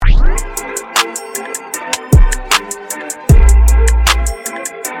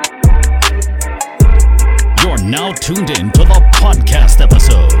tuned in to the podcast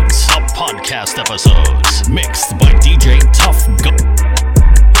episodes. The podcast episodes, mixed by DJ Tough Go.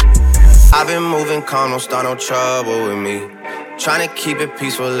 I've been moving calm, don't start no trouble with me. Trying to keep it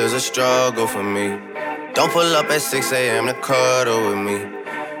peaceful is a struggle for me. Don't pull up at 6 a.m. to cuddle with me.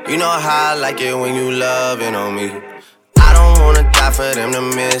 You know how I like it when you loving on me. I don't wanna die for them to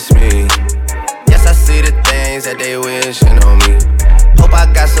miss me. Yes, I see the things that they wishing on me. Hope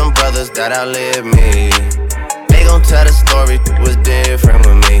I got some brothers that outlive me. They gon' tell the story was different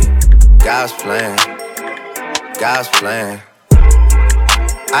with me. God's plan, God's plan.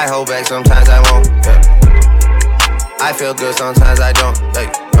 I hold back, sometimes I won't, yeah. I feel good, sometimes I don't, hey,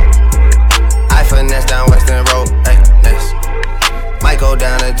 no. I finesse down Western Road, hey, next. Might go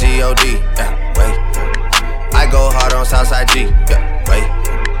down to G.O.D., yeah, wait. I go hard on Southside G, yeah, wait.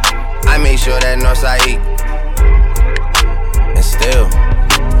 I make sure that Northside E. And still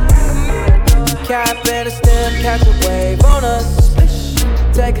cap and a stem, catch a wave on us.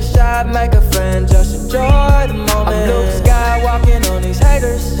 Take a shot, make a friend, just enjoy the moment. I'm Luke Skywalking on these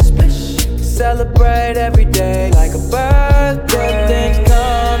haters. Celebrate every day like a birthday. Things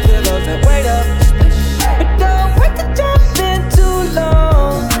come to those that wait up. But don't wait to jump in too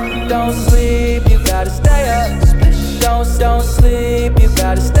long. Don't sleep, you gotta stay up. Don't sleep, you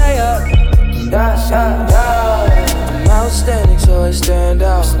gotta stay up. I'm outstanding, so I stand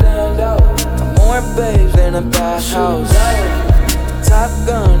out. I'm more babes than a bathhouse. Top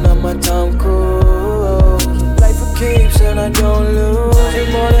Gun on my Tom Cruise. Play for keeps and I don't lose.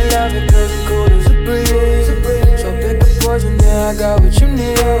 You're more than loving cause you're cool as a breeze. So pick a poison, yeah, I got what you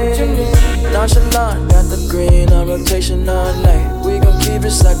need. Nonchalant, got the green on rotation all night. We gon' keep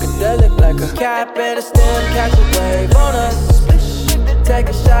it psychedelic like a cap and a stem, catch a wave on us. Take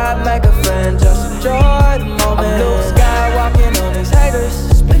a shot, make a friend, just enjoy the moment. I'm Luke Skywalking on these haters.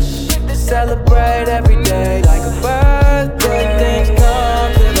 Celebrate every day like a birthday. Things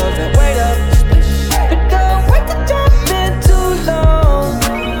come to those that wait up. But don't wait to jump in too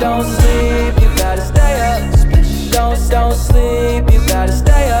long. Don't sleep, you gotta stay up. Don't sleep, you gotta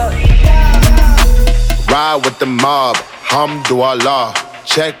stay up. Ride with the mob, Hamdulillah.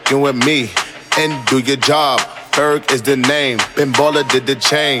 Check in with me and do your job. Berg is the name, Ben Baller did the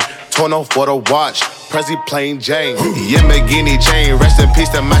chain. Tono for the watch, Prezi plain Jane. Yamagini chain, rest in peace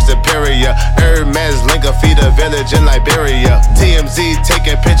to my superior. Hermes Linka feed a village in Liberia. TMZ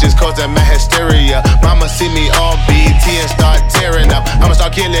taking pictures causing my hysteria. Mama see me on BET and start tearing up. I'ma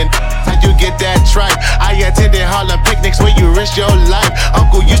start killing, how you get that tripe? I attended Harlem picnics where you risk your life.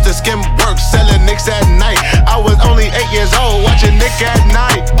 Uncle used to skim work, selling nicks at night. I was only 8 years old, watching Nick at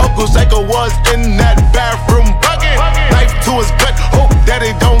night. Uncle Psycho was in that bathroom bucket. Knife to his gut, hope that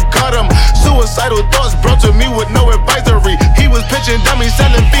they don't cut him. Suicidal thoughts brought to me with no advisory. He was pitching dummies,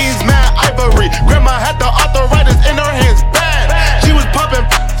 selling fiends, mad ivory. Grandma had the arthritis in her hands, bad. She was popping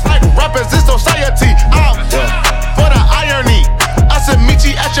like rappers in society. For the irony, I said meet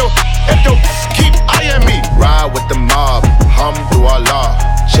you at your, if you keep eyeing me. Ride with the mob, Hamdulillah.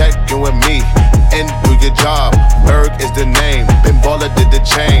 Check in with me and do your job. Berg is the name, Ben Baller did the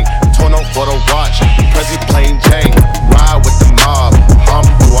chain. Tono for the watch, Prezi plain Jane. Ride with the mob,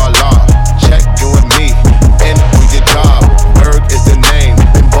 Hamdulillah. Check in with me and do your job. Berg is the name,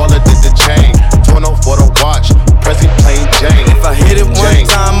 Ben Baller did the chain. Tono for the watch, Prezi plain Jane. If I hit it one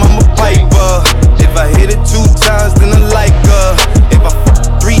time, I'm a piper. If I hit it 2 times, then I like her. If I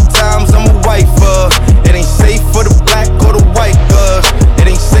fuck 3 times, I'm a wifer. It ain't safe for the black or the white girls. It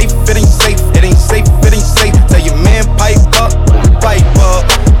ain't safe, it ain't safe, it ain't safe, it ain't safe. Tell your man pipe up, pipe up.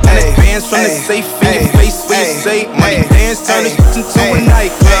 And the bands from the safe in your face when you say money dance, turn this into a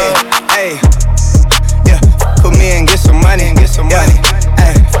nightclub. Yeah, put me in, get some money, get some money.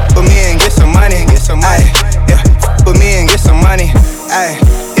 Put me in, get some money, get some money. Yeah, put me in, get some money.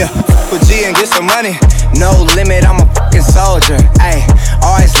 Yeah, put G and get some money. No limit, I'm a fucking soldier.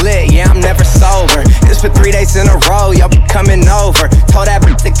 Always lit, yeah, I'm never sober. It's for 3 days in a row, y'all be coming over. Told that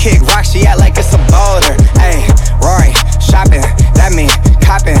bitch to kick rock, she act like it's a boulder. Rory, shopping, that mean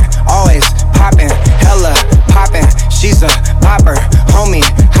copping. Always popping, hella popping. She's a popper, homie,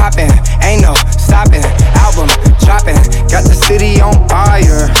 hopping. Ain't no stopping, album dropping. Got the city on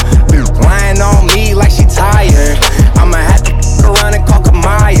fire. Lying on me like she tired. I'ma have to around and call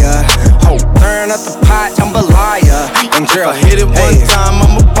Kamaya. Ho, turn up the pot, jambalaya. And girl, if I hit it one time,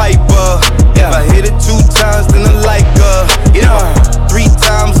 I'm a piper. If I hit it 2 times, then I like her. You know, 3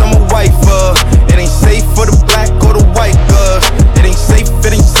 times, I'm a wifer. It ain't safe for the black or the white girls. It ain't safe,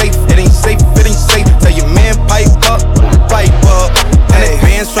 it ain't safe, it ain't safe, it ain't safe. Tell your man pipe up, pipe up. And the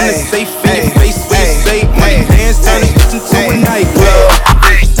bands from the safe in your face when you say money dance, turn it into a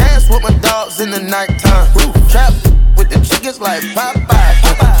nightclub. dance with my dogs in the nighttime. Trap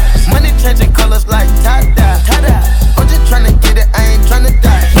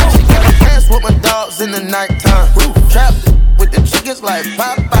chickens like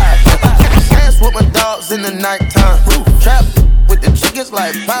Popeye. Dance with my dogs in the nighttime. Trap with the chickens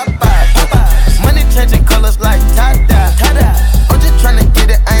like Popeye. Money changing colors like tie-dye. I'm just tryna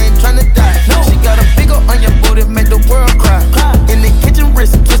get it, I ain't tryna die. She got a big ol' on your booty, make the world cry. In the kitchen,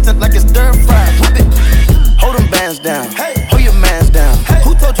 wrist twisted like it's stir fry. Whip it, hold them bands down, hold your mans down.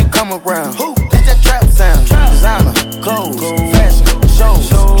 Who told you come around? That's that trap sound. Designer, clothes, fashion, shows,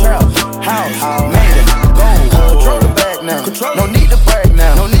 trap, house, made it, gold. Control the bag now, no need to brag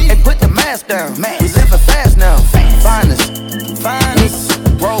now. Hey, put the mask down, we living fast now. Finest,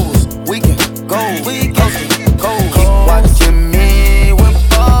 rose, weekend, gold, coasting, keep watching me when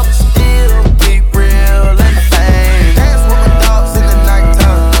Bob still keep real and fame. Dance with my dogs in the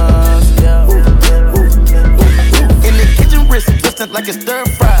nighttime. In the kitchen, wrist twisted like it's stir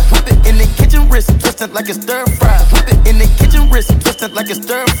fry. Whip it in the kitchen, wrist twisted like it's stir fry. Whip it in the kitchen, wrist twisted like it's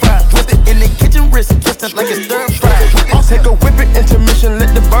stir fry. Whip it in the kitchen, wrist twisted like it's stir fry. I'll take a whip it, intermission,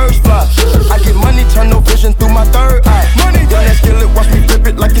 let the birds fly. I get money, tunnel vision through my third eye. Money, down that skillet, watch me flip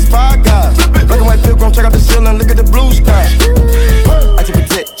it like it's Five Guys. Black and white pilgrim, check out the ceiling, look at the blue sky. I take a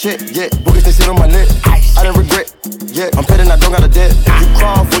check, yeah, boogies they sit on my neck. I didn't regret, yeah, I'm petting, I don't got a debt. You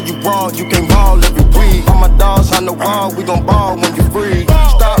crawl for you raw, you can't ball every week. All my dogs on the wall, we gon' ball when you free.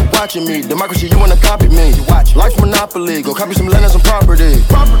 Stop watching me, democracy, you wanna copy me. Life's Monopoly, go copy some land and some property.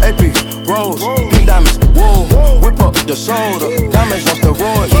 AP, Rose, pink diamonds, wool, whip up the soda, diamonds on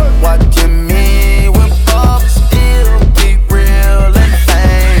steroids. Keep watching me when Bob still keep real and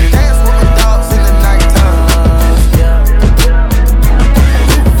fame. Dance with my dogs in the nighttime.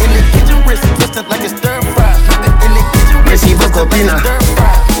 In the kitchen, wrist twisted like it's stir fry. In the kitchen, wrist twisted like it's stir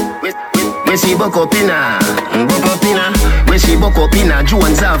fry. When she buck up in when she buck up in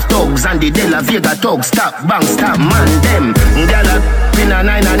Jones have thugs and the De La Vega thugs. Stop, bang, stop, man, them. Gyal in a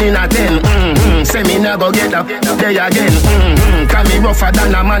 9 and in a 10. Say me nah go get up there again. Can me rougher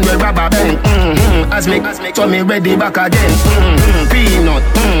than a man with rubber band. As me so me ready back again. Peanut,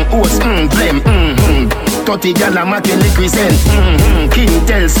 oats, blame. 30 gyal a making represent. King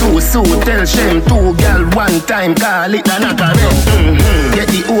tell Sue tell Shem. 2 gyal one time call it a knockerent. Get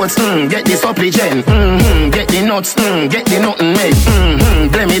the oats, get the supplement. Get the nuts, get the nothing made.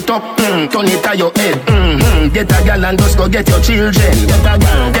 Blame it up, turn it to your head. Get a gyal and just go get your children.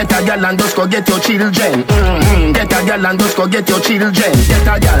 Get a gyal and just go get your children. Get a gyal and just go get your children. Get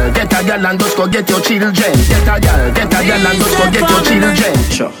a gyal and just go get your children. Get a gyal and just go get your children.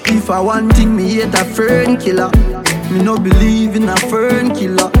 If I want thing, me hate a fern killer. Me no believe in a fern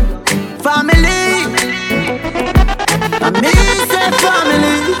killer. Family, and me say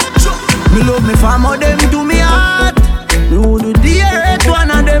family. Me love me family, them to me heart. Me would do the hate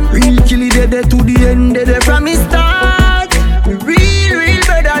one of them. Real kill it dead to the end, dead from me start. Me real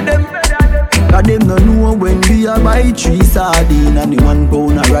better them. Cause them no know when we a buy 3 sardines and the 1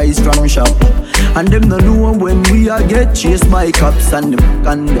 pound of rice from shop. And them no know when we a get chased by cops and them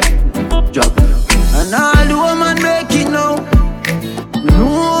can drop. And all the woman make it now. Me know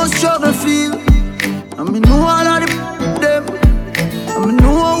how struggle feel. And me know all of them. And me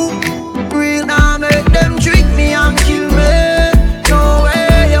know how real now make them trick me and kill me. No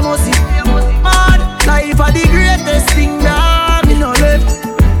way, you must see mad. Life are the greatest thing that me no left.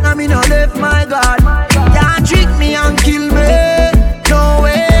 And me no left, my God. Can't trick me and kill me. No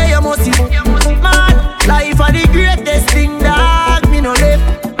way, you must see mad. Life are the greatest thing that me no left.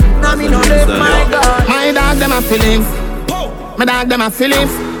 And me no left, my God. My dog them a feelings. My dog them a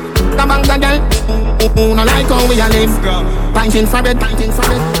feelings. The bank the girl no like how we a live. Pinting for it,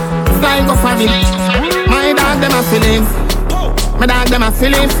 flying go for it. My dog them a feelings. My dog them a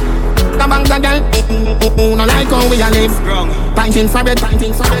feelings. The bank the girl no like how we a live. Pinting for it,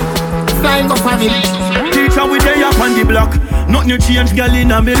 flying go for it. Teacher we day up on the block. Nothing you change, girl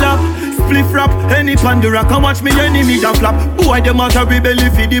in a me lap. Spliff rap, any pan the rock and watch me enemy that flap. Boy, them a carry belly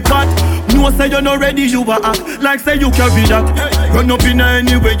for the pot. No say you not ready, you a act like say you carry that. Run up in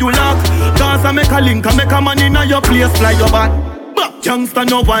any way you lock. Dance and make a link and make a man in your place, fly your back. Youngster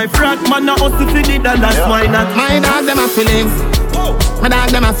no wife rat, man a hustle for the dollars, why not? My dog them a feelings. My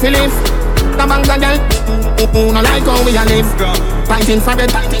dog them a feelings. The bank the girl no like how we a live. Pinting for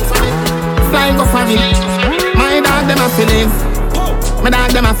it, flying go for it. My dog them a feelings. My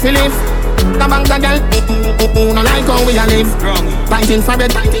dog them a feelings. The bank the girl no like how we a live. Pinting for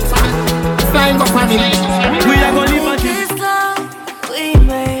it, flying go for it. We a go live a this love we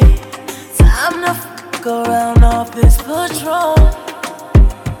made. Time to fuck around off this patrol.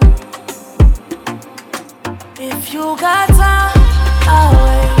 If you got time, I'll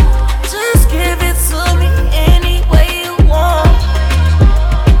wait. Just give it to me any way you want.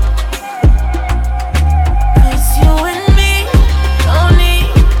 'Cause you and me, no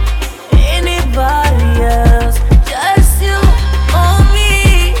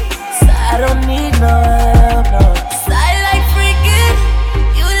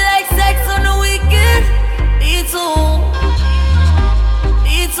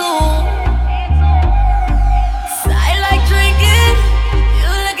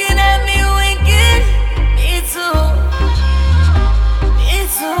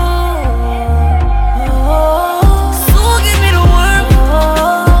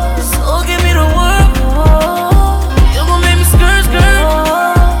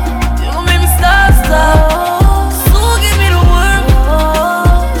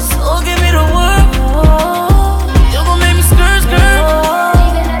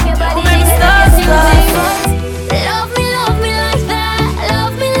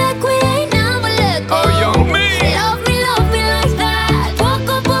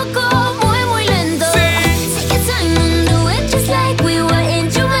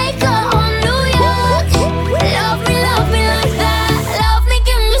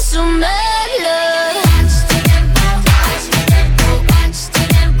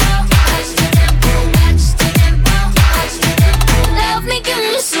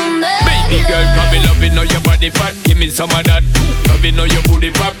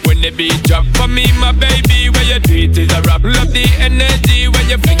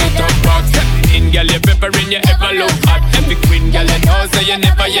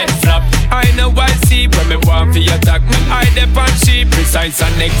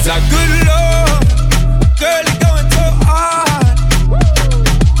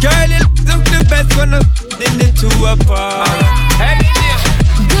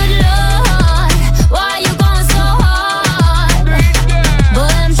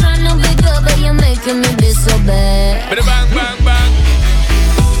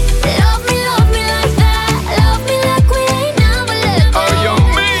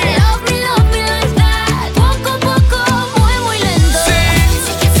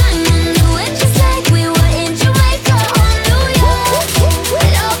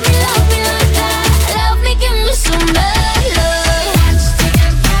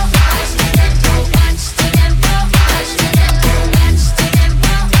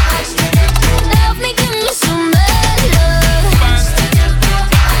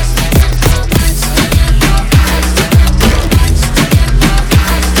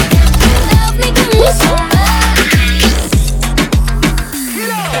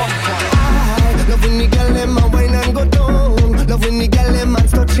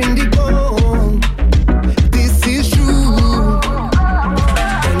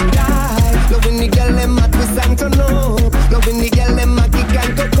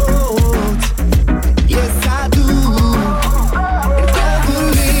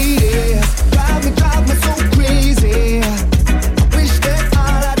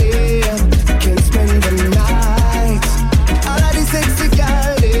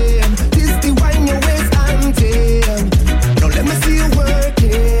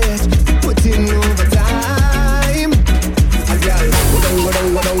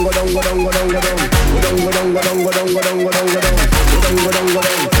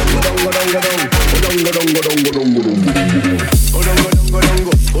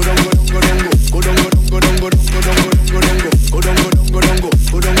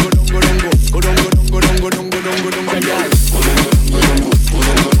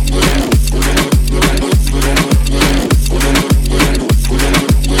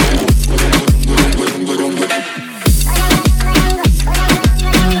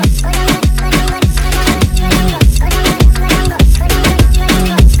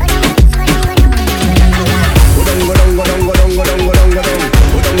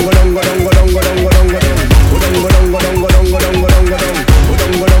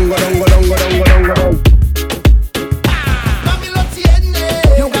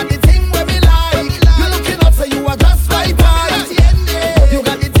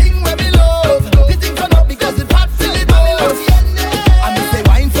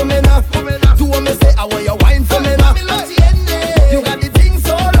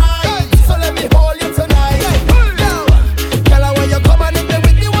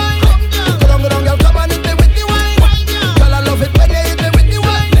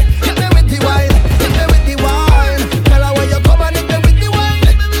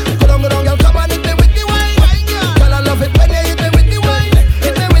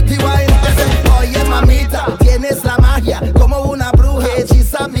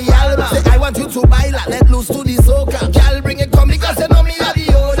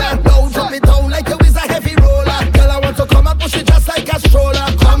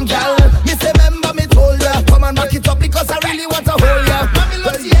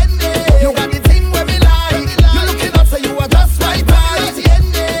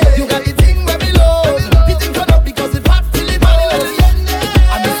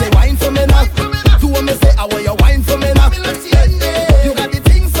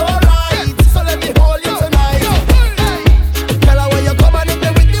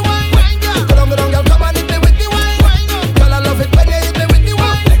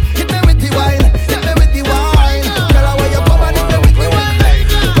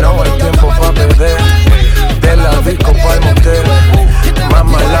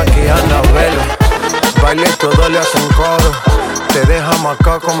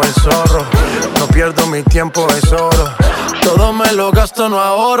tiempo es oro. Todo me lo gasto, no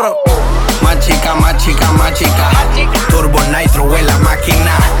ahorro. Más chica, más chica, más chica. Turbo Nitro en la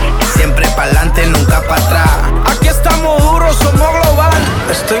máquina. Siempre pa'lante, nunca para atrás. Aquí estamos duros, somos global.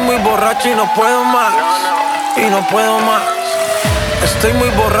 Estoy muy borracho y no puedo más. Y no puedo más. Estoy muy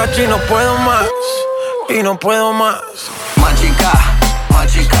borracho y no puedo más. Y no puedo más. Más chica,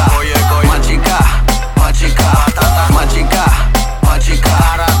 más chica. Más chica, más chica. Más chica, más chica. Más chica,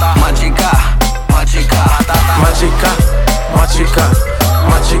 más chica. Más chica, más chica.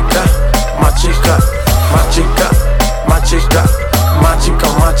 Más chica, más chica. Más chica, más chica. Más chica,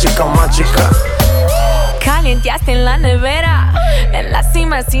 más chica, más chica. Calienteaste en la nevera, en la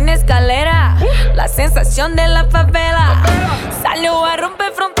cima sin escalera. la sensación de la favela. Salió a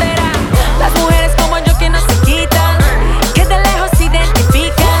romper fronteras. Las mujeres como yo que no se quitan, que de lejos se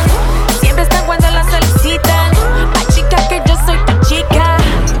identifican. Siempre están cuando las solicitan. Ay, chica, que yo soy tu chica.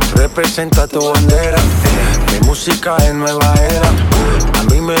 Representa tu bandera. Mi música es nueva era. A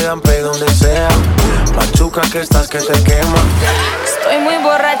mí me dan pe donde sea. Machuca que estás que te quema. Estoy muy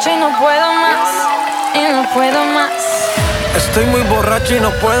borracho y no puedo más. Y no puedo más. Estoy muy borracho y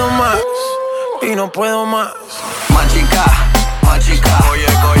no puedo más. Y no puedo más. Machica, machica,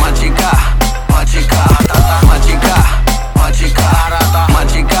 machica, machica, machica, machica, machica,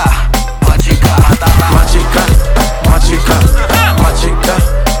 machica, machica, machica, machica, machica,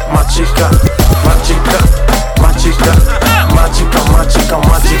 machica, machica, machica, machica,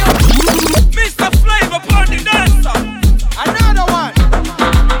 machica. Mr. Flavor upon the dancer. Another one.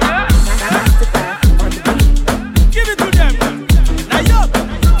 Give it to them. Now yo.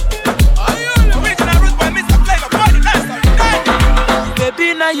 Original root by Mr. Flavor upon the dancer. Baby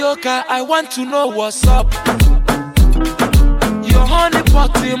Nayoka, I want to know what's up. Your honey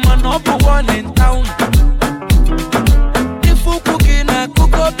pot is my number one in town. If you cooking, I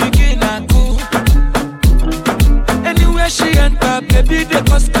cook up, begin I cook. Anywhere she enter, baby, they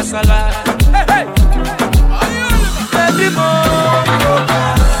cause casala. Hey, hey. Baby mo,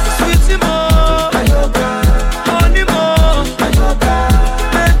 sweetie mo, honey mo,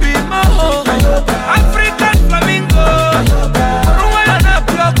 baby mo, African flamingo, Rwanda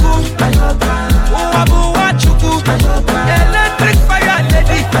bloku, Uwabu wachuku, electric fire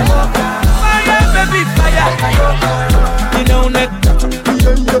lady, fire baby fire, you know neck,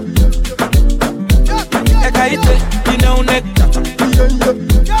 ekaite, you know neck.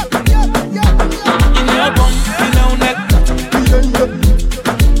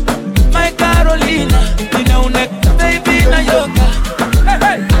 My Carolina, you know neck, baby Nayoka, hey,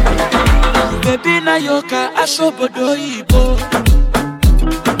 hey. Baby Nayoka, Ashobodo Ibo,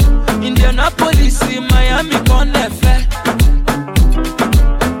 Indianapolis, Miami, Conefe,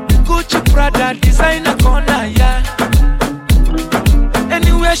 Gucci, Prada, designer, corner, yeah.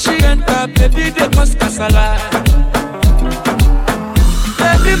 Anywhere she enter, baby, they cause casala.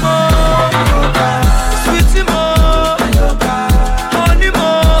 Baby mo, sweetie mo, honey mo,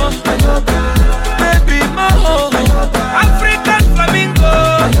 baby mo, African flamingo,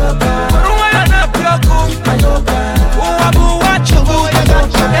 Rwanda bloku, Uwabu wachuku,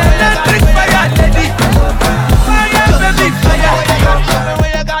 electric fire lady, fire baby fire.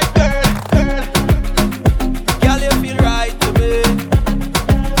 Where you got girl, girl you feel right to me,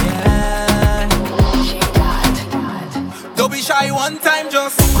 yeah.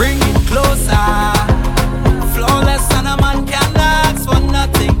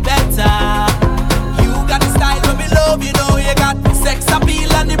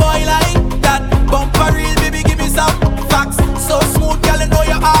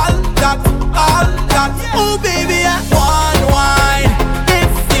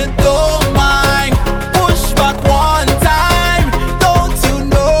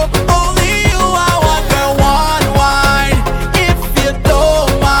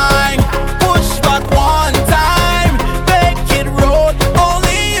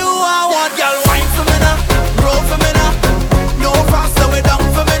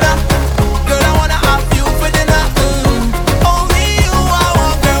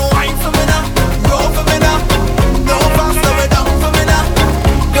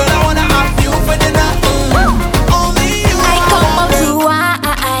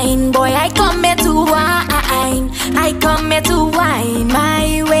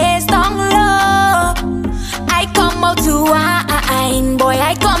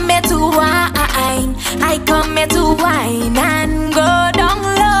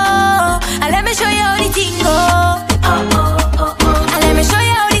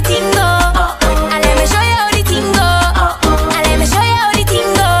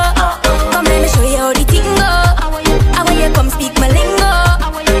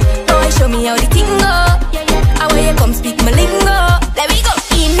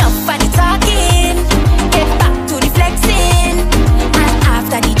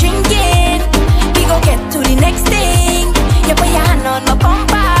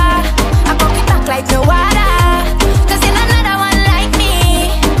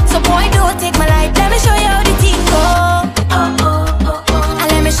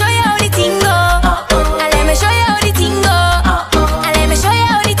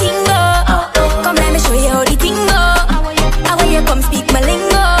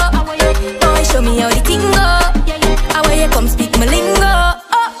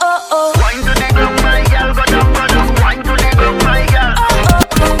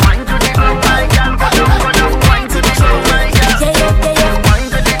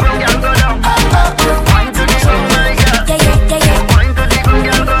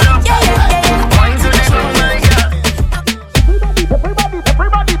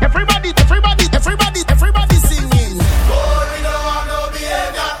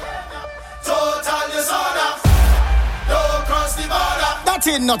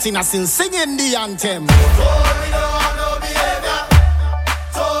 nothing, I still singing the anthem. We don't have no behavior.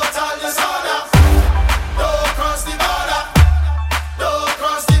 Total disorder. Don't cross the border. Don't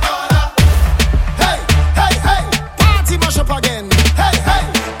cross the border. Hey, hey, hey, party mash up again. Hey, hey,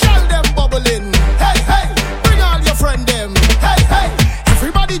 girl them bubbling. Hey, hey, bring all your friend them. Hey, hey,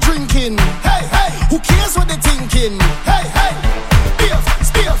 everybody drinking. Hey, hey, who cares what they thinking? Hey, hey, spiff,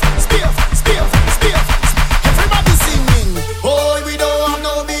 spiff, spiff, spiff, spiff. Everybody singing. Boy, we don't have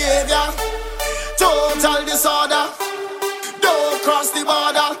no behavior. Total disorder. Don't cross the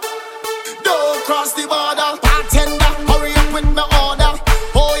border. Don't cross the border. Bartender, hurry up with my order.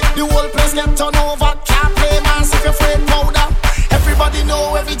 Boy, the whole place get turned over. Can't play mass if you're afraid powder. Everybody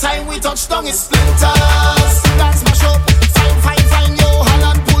know every time we touch down it's splinters. That's mash up. Fine, fine, fine, yo,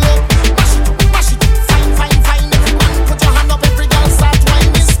 Holland pull up. Mash it, fine, fine, fine. Everyone put your hand up, every girl start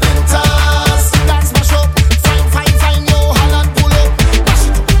whining. Splinters. That's mash up. Fine, fine, fine, yo, Holland pull up.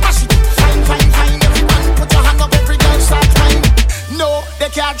 Mash it, fine, fine, fine. Everyone put your hand up, every girl start whining. No, they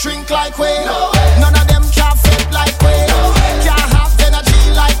can't drink like we. No. None of them can't fit like we. Can't have energy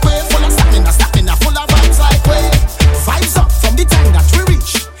like we. Full of stamina, full of vibes like we. Vibes up from the time that we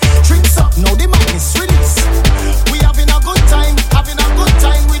reach. Drinks up, now the mic is released. We having a good time, having a good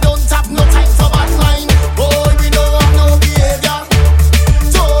time. We don't have no time for bad line. Boy, we don't have no behavior.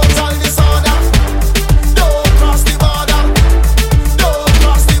 Total disorder. Don't cross the border. Don't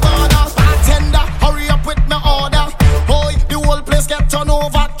cross the border. Bartender, hurry up with my order. Boy, the whole place get turned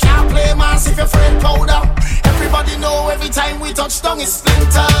over. Can't play mass if you're afraid powder. Everybody know every time we touch down it's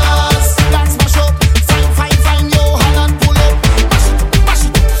splinters. That's mash up. Fine, fine, fine, yo, Holland pull up. Mash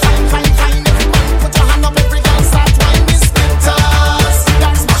it, Fine, fine, fine, everyone put your hand up, every girl start whining. Splinters.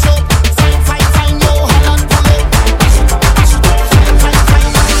 that's mash up. Fine, fine, fine, yo, Holland pull up. Fine, fine,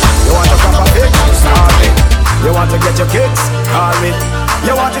 fine, You want to come up big? Call me. You want to get your kicks? Call me.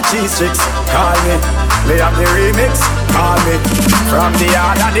 You want the cheese chicks? Call me. Me have the remix? Call me. From the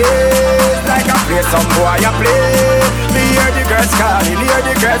other days, like I play some boy I play. Me hear the girls calling, hear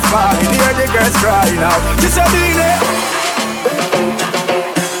the girls falling, hear the girls crying now. Just a minute.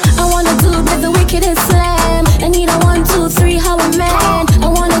 I want a dude with the wickedest slam. I need a 1, 2, 3, how a man. I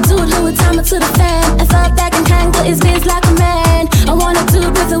want a dude who would time it to the fan. I thought back and tangle his biz like a man. I want a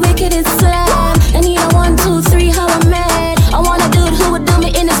dude with the wickedest slam. I need a 1, 2, 3, how a man. I want a dude who would do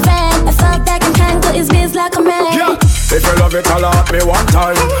me in his van. I thought back and tangle his biz like a man. Yeah. If you love it, alert me one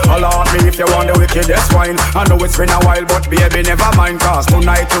time. Alert me if you want the wickedest wine. I know it's been a while, but baby, never mind. Cause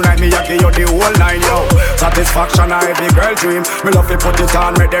tonight, me, I give you the whole nine, yo. Satisfaction, I every girl dream. Me love to put it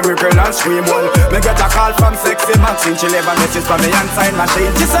on, make them wiggle and scream. Well, me get a call from sexy Maxine. She leave a message for me and sign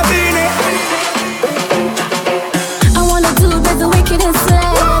machine. Just a beanie. I want a dude with the wickedest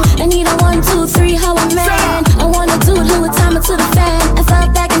slam. I need a 1, 2, 3, how a man. I want a dude who would time it to the fan. I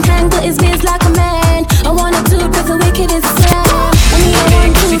thought back and tangle his biz like a man. I want a dude with the wickedest slam. I need a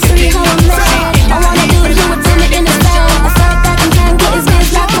 1, 2, 3, how a man. I want a dude who would do me in his van. I thought back and tangle his biz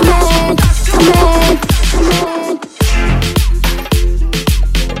like a man. A man.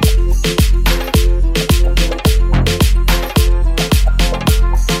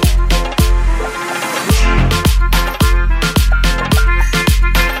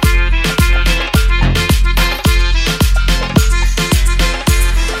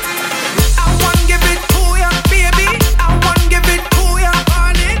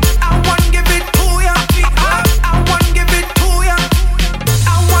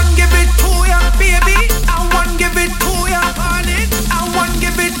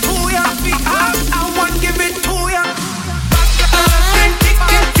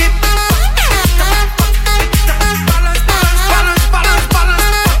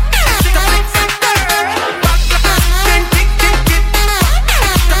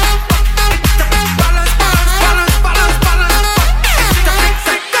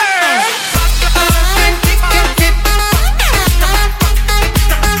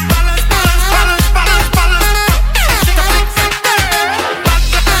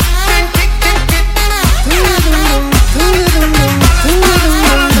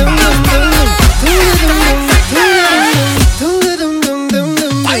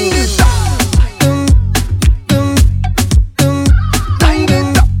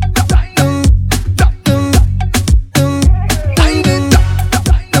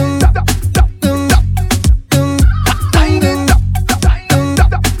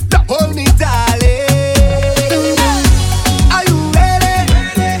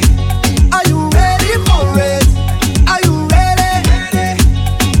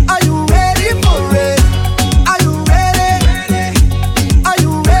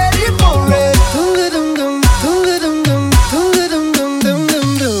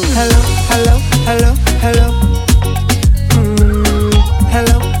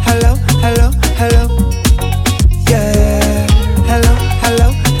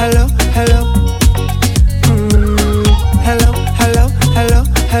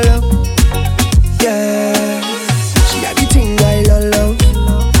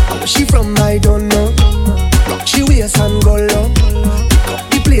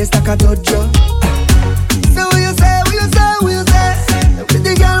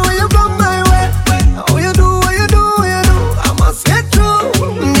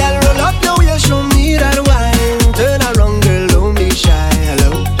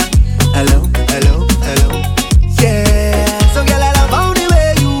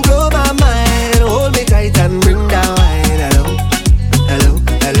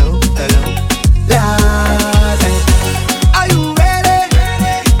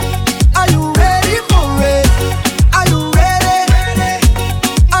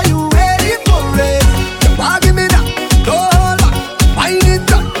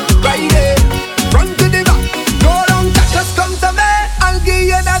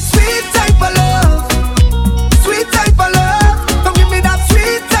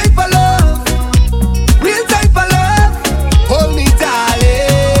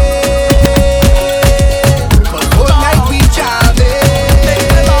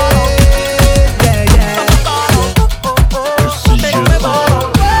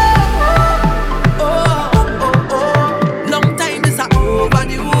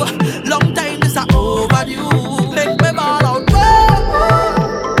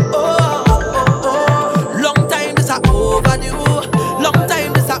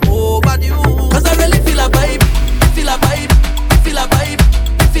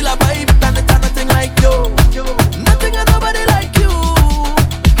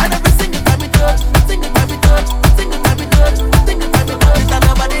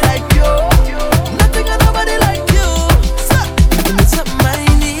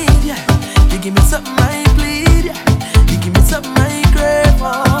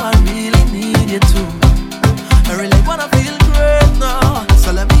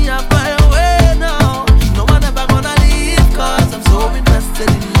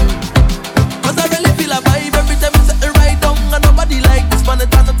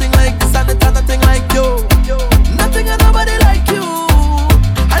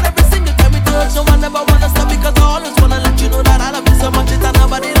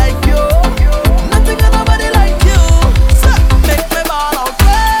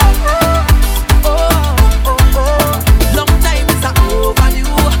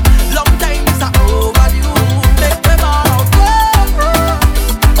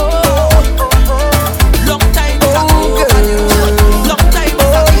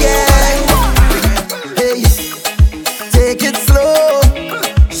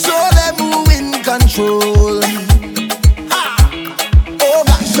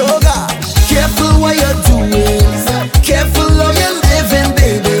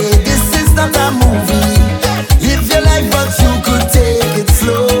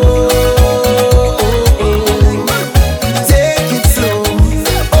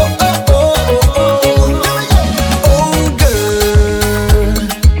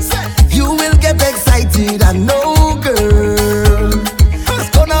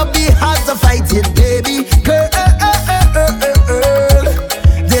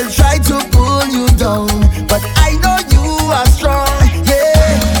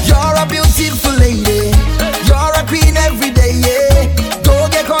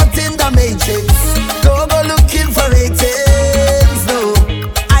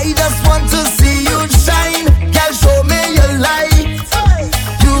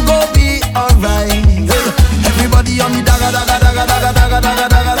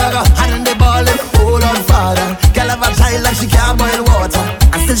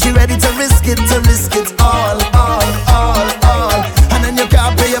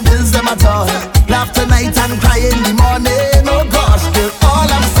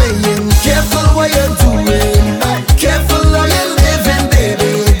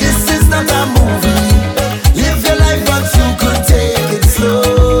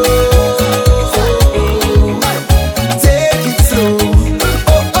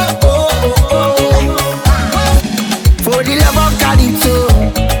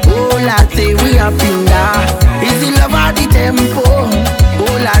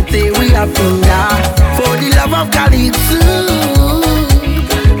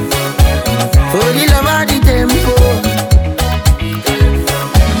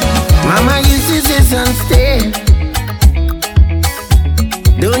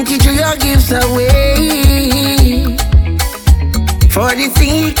 miles away. For the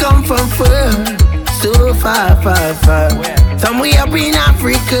thing come from far, so far, far, far. Somewhere up in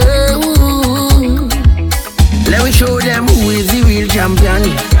Africa. Ooh. Let me show them who is the real champion.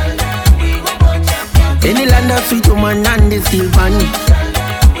 In the land of sweet woman and the steel pan.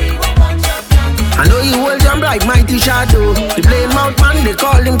 I know you hold jump like mighty shadow. The plain mouth man, they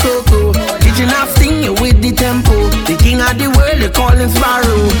call him Coco. Teaching half sing you with the tempo. The king of the world, they call him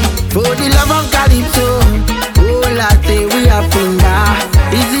Sparrow. For the love of Calypso, oh latte, we are funda.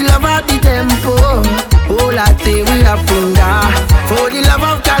 Is the love of the tempo, oh latte, we are funda. For the love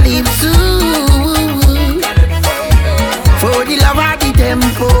of Calypso, for the love of the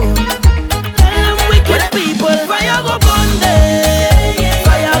tempo. Wicked people, fire go bunde,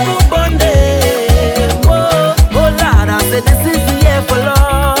 fire go bunde. This is the year for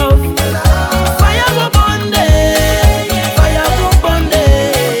love. Fire go bunde, fire go bunde.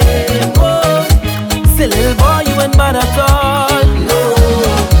 Oh, say little boy, you ain't bad at all. No,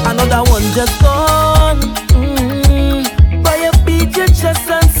 another one just gone. Boy, you beat your chest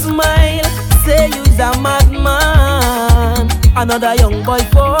and smile. Say you's a madman. Another young boy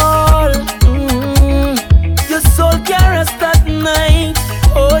fall. Your soul can't rest at night.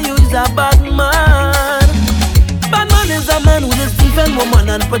 Oh, you's a bad man. Is a man who just defend woman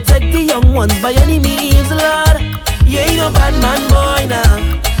and protect the young ones by any means, Lord. You ain't no bad man, boy, nah.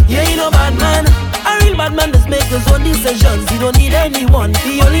 You ain't no bad man. A real bad man just make his own decisions. He don't need anyone,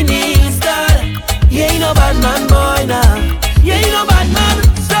 he only needs God. You ain't no bad man, boy, nah. You ain't no bad man.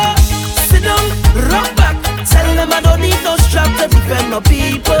 So, sit down, rock back. Tell them I don't need no strap to defend my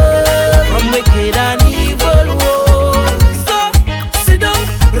people from wicked and evil. Whoa. So, sit down,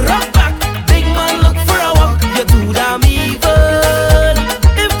 rock back. Big man, look for a walk. You're too damn evil.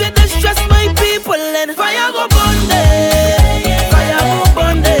 If they distress my people, then fire go bunde, fire go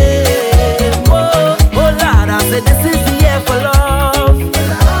bunde. Oh, oh Lord, I said this is the year for love.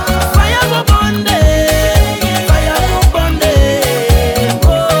 Fire go bunde, fire go bunde.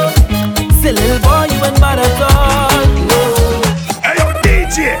 Oh, say little boy, you ain't bad at all. No. Hey yo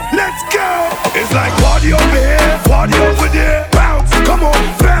DJ, let's go. It's like party over here, party over there. Bounce, come on,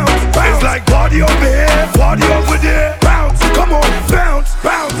 bounce, bounce. It's like party over here, party over there. Bounce, come on, bounce,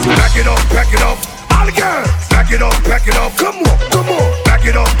 bounce. Back it up, all the girls. Back it up, come on, come on. Back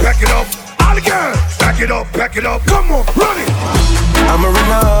it up, all the girls. Back it up, come on, run it. I'm a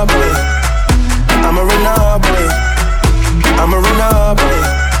runner boy. I'm a runner boy. I'm a runner boy.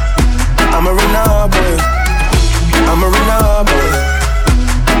 I'm a runner boy. I'm a runner boy.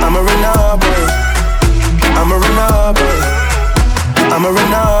 I'm a runner boy. I'm a runner boy. I'm a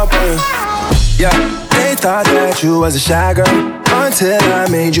runner boy. Yeah, they thought that you was a shy girl until I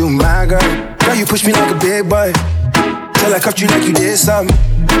made you my girl. Girl, you pushed me like a big boy till I cuffed you like you did something.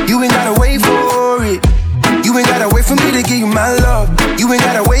 You ain't gotta wait for it. You ain't gotta wait for me to give you my love. You ain't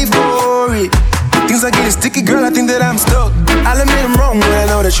gotta wait for it. Things are getting sticky, girl, I think that I'm stuck. I'll admit I'm wrong, but I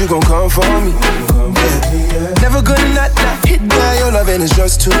know that you gon' come for me. Yeah. Never gonna not hit by your love and it's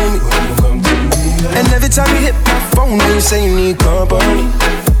just to me. And every time you hit my phone, then you say you need company.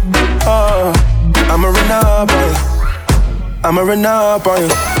 Oh, I'm a runner boy. I'm a runner boy.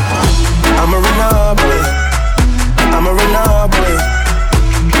 I'm a runner boy. I'm a runner boy.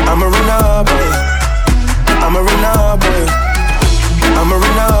 I'm a runner boy. I'm a runner boy. I'm a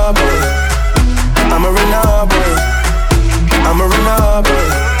runner boy. I'm a runner boy. I'm a runner boy.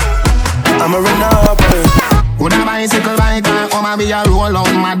 I'm a runner boy. Would a bicycle bike and come and be a roll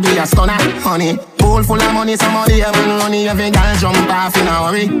out mad be a stunner, honey. Pool full of money, somebody have money. Every girl jump off in a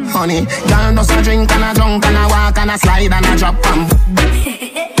hurry, honey. Girl does a drink and a drunk and a walk and a slide and a drop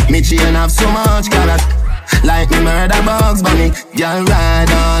me chain have so much color, like me murder Bugs Bunny. Girl ride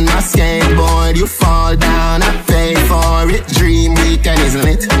on my skateboard, you fall down, I pay for it. Dream weekend is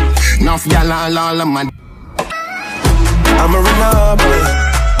lit. Enough y'all all of my. I'm a runner boy.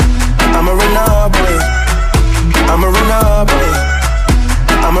 I'm a runner boy. I'm a runner boy.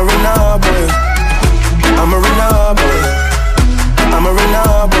 I'm a runner boy. I'm a runner boy. I'm a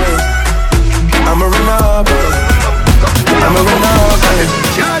runner boy. I'm a runner boy. I'm a runner boy.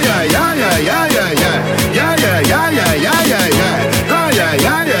 Yeah, yeah, yeah, yeah, yeah, yeah, yeah. Yeah, yeah, yeah, yeah, yeah, yeah, yeah. Ah, yeah,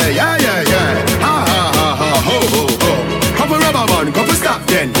 yeah, yeah, yeah, yeah, yeah. Ha, ha, ha, ha, ho, ho, ho. Hop a rubber band, couple stop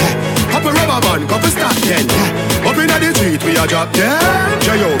then. Hop a rubber band, couple stop then. Up inna the street, we a drop dead.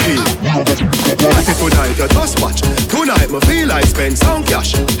 J.O.P. Tonight, I just watch. Tonight, me feel like spend some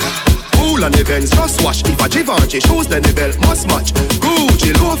cash. Cool on the Benz, just wash. If a Givenchy shoes, then the belt must match.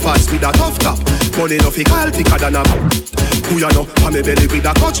 Gucci loafers with a tough top. Money no fi call thicker than a who ya know? On me belly with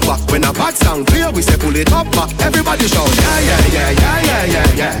a touch back. When a bad sound clear, we say pull it up back. Everybody shout, yeah, yeah, yeah, yeah, yeah, yeah,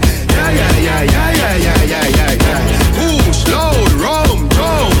 yeah. Yeah, yeah, yeah, yeah, yeah, yeah, yeah, yeah, yeah. Push, load, rum,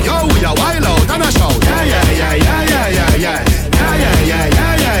 drum. Yo, we a wild out and a shout. Yeah, yeah, yeah, yeah, yeah, yeah, yeah. Yeah, yeah, yeah,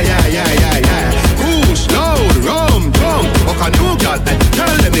 yeah, yeah, yeah, yeah, yeah, yeah. Push, load, rum, drum. What can you get?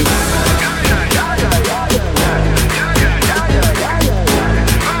 Tell them it.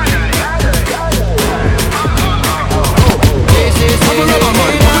 Pop a rubber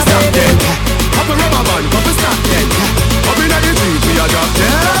man, pop a stop then. Pop a rubber man, pop a stop then. Up inna the street, we a drop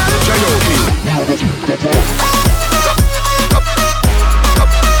dead. J.O.P.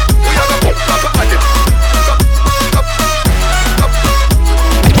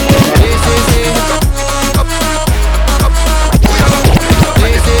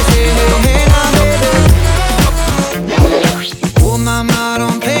 Oh mama,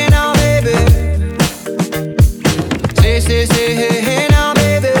 don't play now, baby. Say, hey now,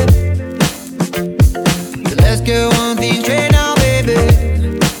 baby. So let's get one thing straight now, baby.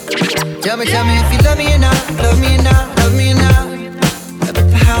 Tell me if you love me or not, love me or not, love me or not. I put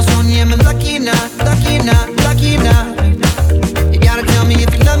the house on you, am I lucky or not, lucky or not, lucky or not? You gotta tell me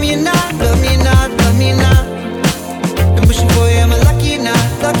if you love me or not, love me or not, love me or not. I'm wishing for you, am I lucky or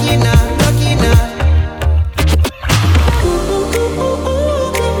not, lucky or not, lucky or not?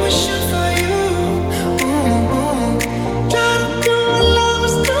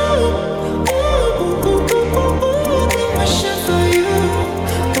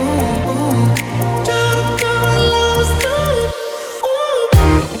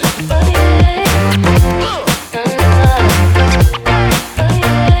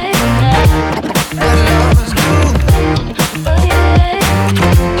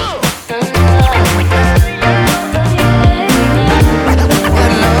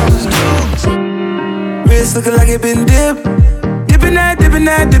 Looking like it been dipped. Dipping that, dipping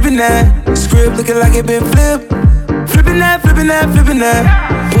that, dipping that. Script looking like it been flipped. Flipping that, flipping that, flipping that.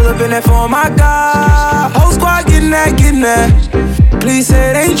 Pull up in that phone, my God. Whole squad getting that, getting that. Please say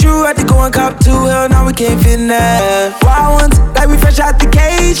it ain't true. Had to go and cop 2. Hell, now we can't fit in that. Wild ones, like we fresh out the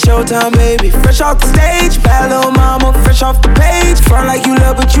cage. Showtime, baby. Fresh off the stage. Bad little mama, fresh off the page. Front like you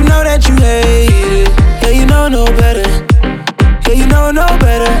love, but you know that you hate it. Yeah, you know no better. Yeah, you know no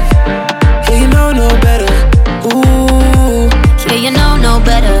better. Yeah, you know no better. Ooh. Yeah, you know no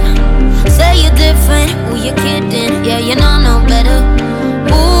better. Say you're different, who you kidding? Yeah, you know no better.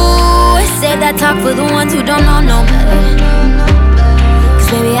 Ooh, say that talk for the ones who don't know no better. Cause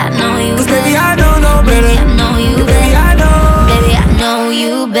baby, I know you better. Baby, I know no better. Baby, I know you better. Baby, I know. Baby, I know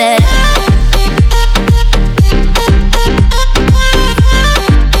you better.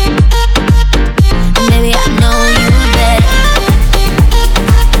 Baby, I know you better.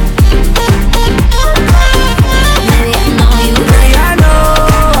 Baby, I know you better. Baby, I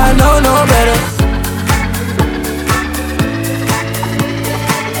know no better.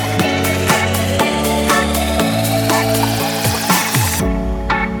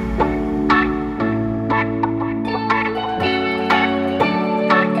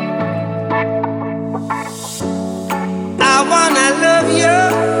 I wanna love you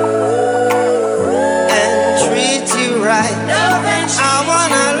and treat you right. I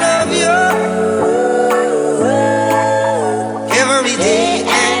wanna love you every day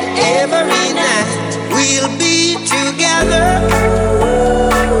and every night. We'll be together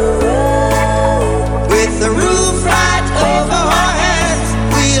with the roof right over our heads.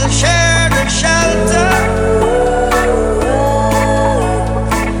 We'll share the shelter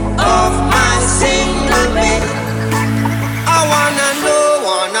of my single bed. I wanna know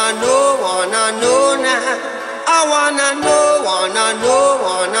now. I wanna know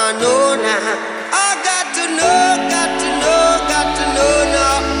now. I got to know now.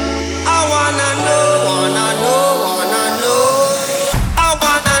 I wanna know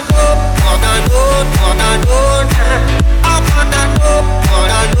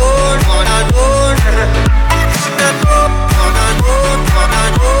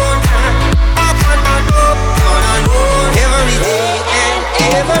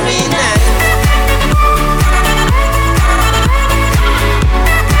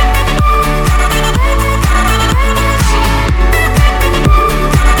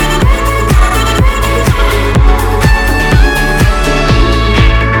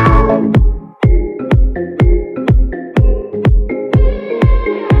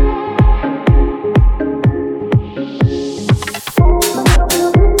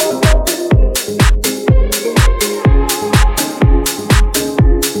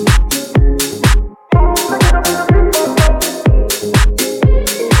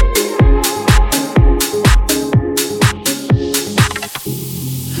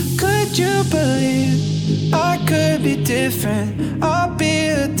Would you believe I could be different? I'll be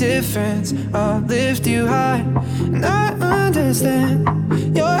the difference. I'll lift you high. And I understand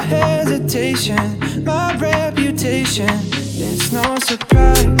your hesitation, my reputation. It's no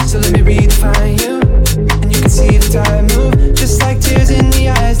surprise. So let me redefine you. And you can see the tide move, just like tears in the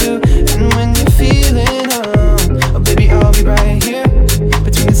eyes do. And when you're feeling oh baby, I'll be right here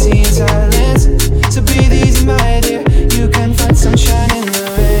between the sea and silence. So breathe easy, my dear. You can find sunshine in the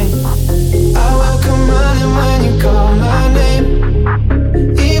rain. I will come running when you call my name.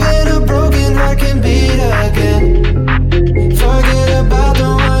 Even a broken heart can beat again. Forget about the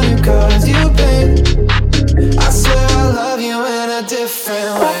one who caused you pain. I swear I love you in a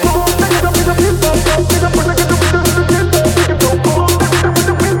different way.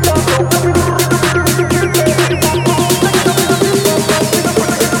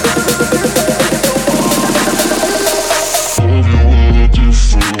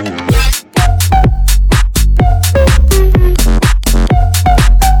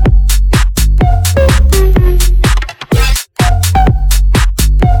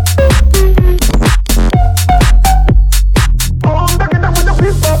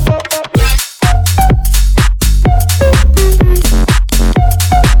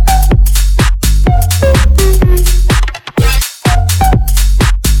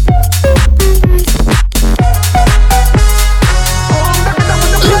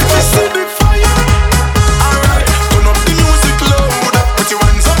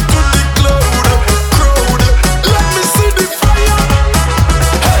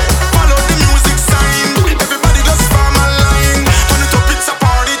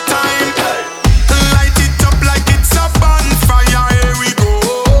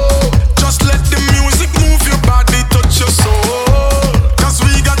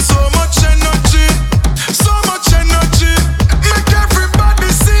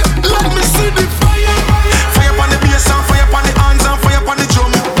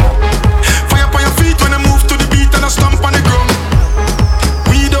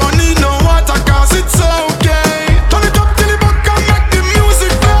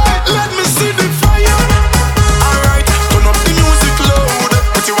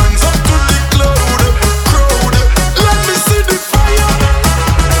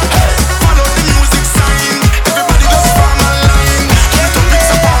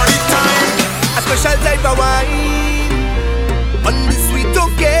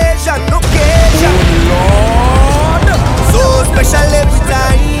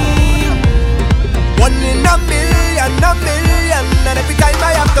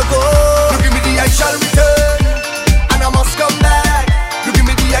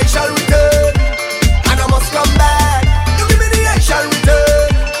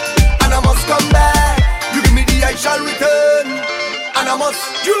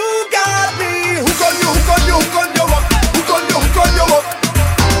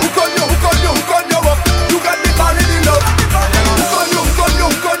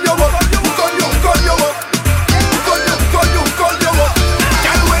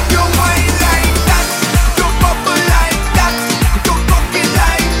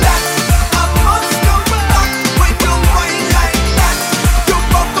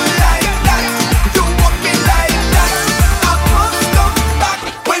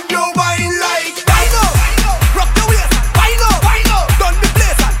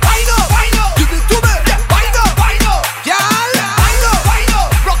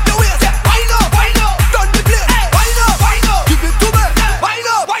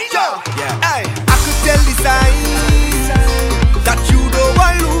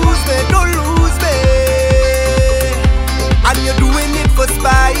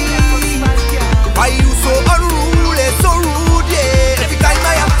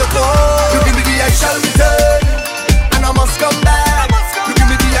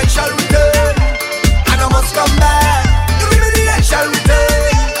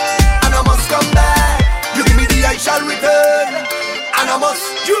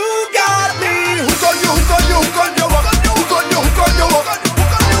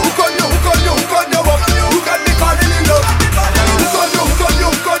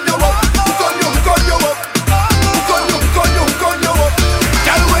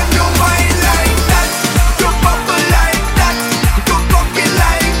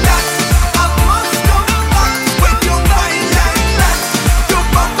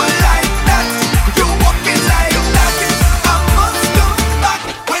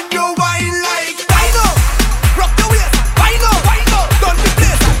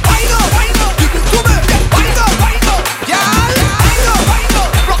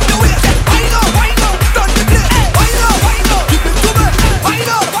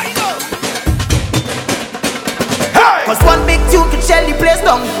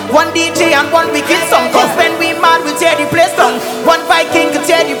 and one wicked song. Cause when we mad, we tear the place down. One Viking could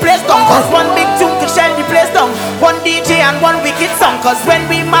tear the place down. Cause one big tune could shell the place down. One DJ and one wicked song. Cause when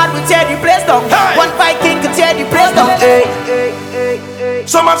we mad, we tear the place down. One Viking could tear the place down.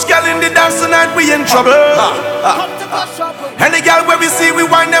 So much girl in the dance tonight, we in trouble. Any girl where we see, we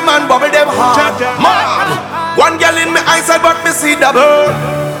wind them and bubble them hard. Man, one girl in my eyesight, but me see double.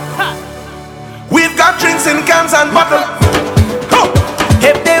 We've got drinks in cans and bottles.